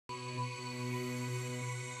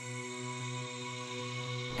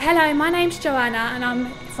Hello, my name's Joanna and I'm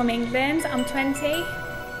from England. I'm 20.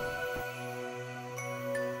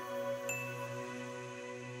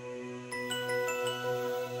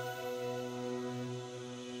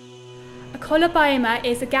 A coloboma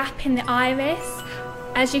is a gap in the iris.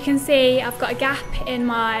 As you can see, I've got a gap in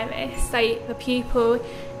my iris, so the pupil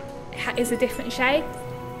is a different shape.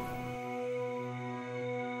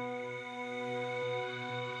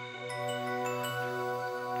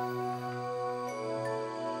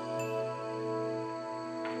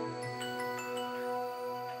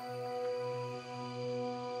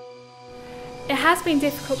 It has been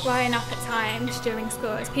difficult growing up at times during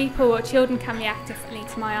school, as children can react differently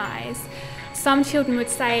to my eyes. Some children would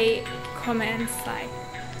say comments like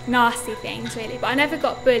nasty things really, but I never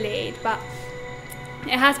got bullied, but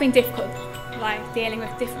it has been difficult like dealing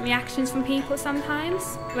with different reactions from people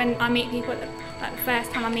sometimes. When I meet people, like the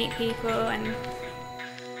first time I meet people, and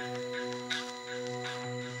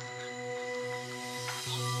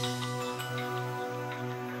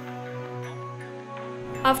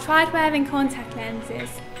I've tried wearing contact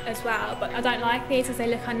lenses as well, but I don't like these as they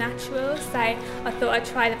look unnatural, so I thought I'd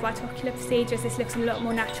try the brightocular procedure, as this looks a lot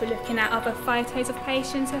more natural looking at other photos of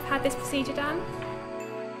patients who have had this procedure done.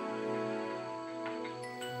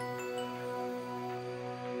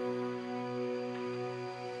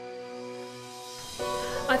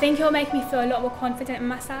 I think it will make me feel a lot more confident in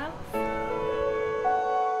myself.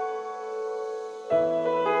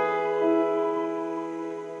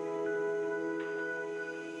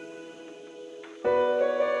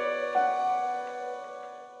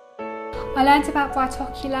 I learnt about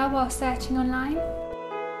brightocular while searching online.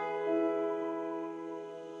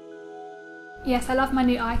 Yes, I love my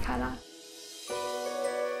new eye colour.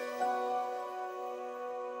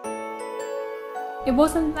 It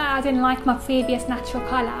wasn't that I didn't like my previous natural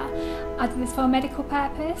colour, I did this for a medical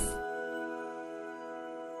purpose.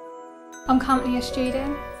 I'm currently a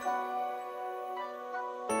student.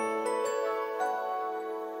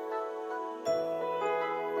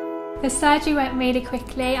 The surgery went really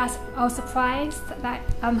quickly. I was surprised at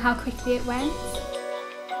how quickly it went.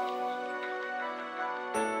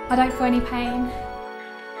 I don't feel any pain.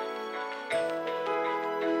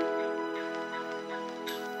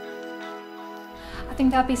 I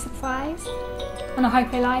think they'll be surprised, and I hope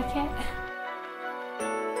they like it.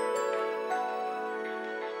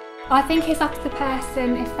 I think it's up to the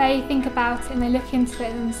person. If they think about it and they look into it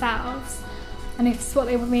themselves, and if it's what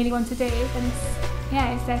they really want to do, then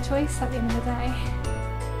it's their choice at the end of the day.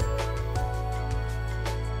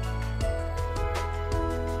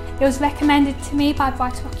 It was recommended to me by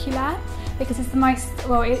brightocular because it's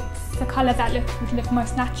it's the colour that would look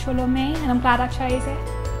most natural on me, and I'm glad I chose it.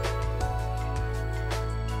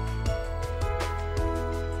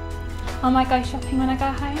 I might go shopping when I go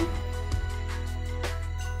home.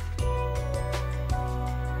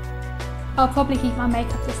 I'll probably keep my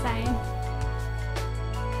makeup the same.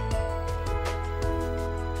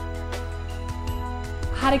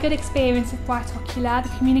 I had a good experience with brightocular. The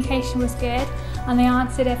communication was good and they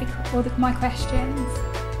answered all my questions.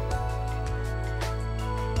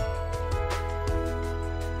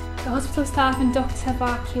 The hospital staff and Dr.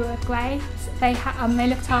 Ocular were great. They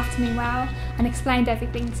looked after me well and explained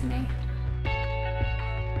everything to me.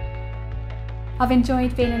 I've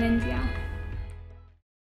enjoyed being in India.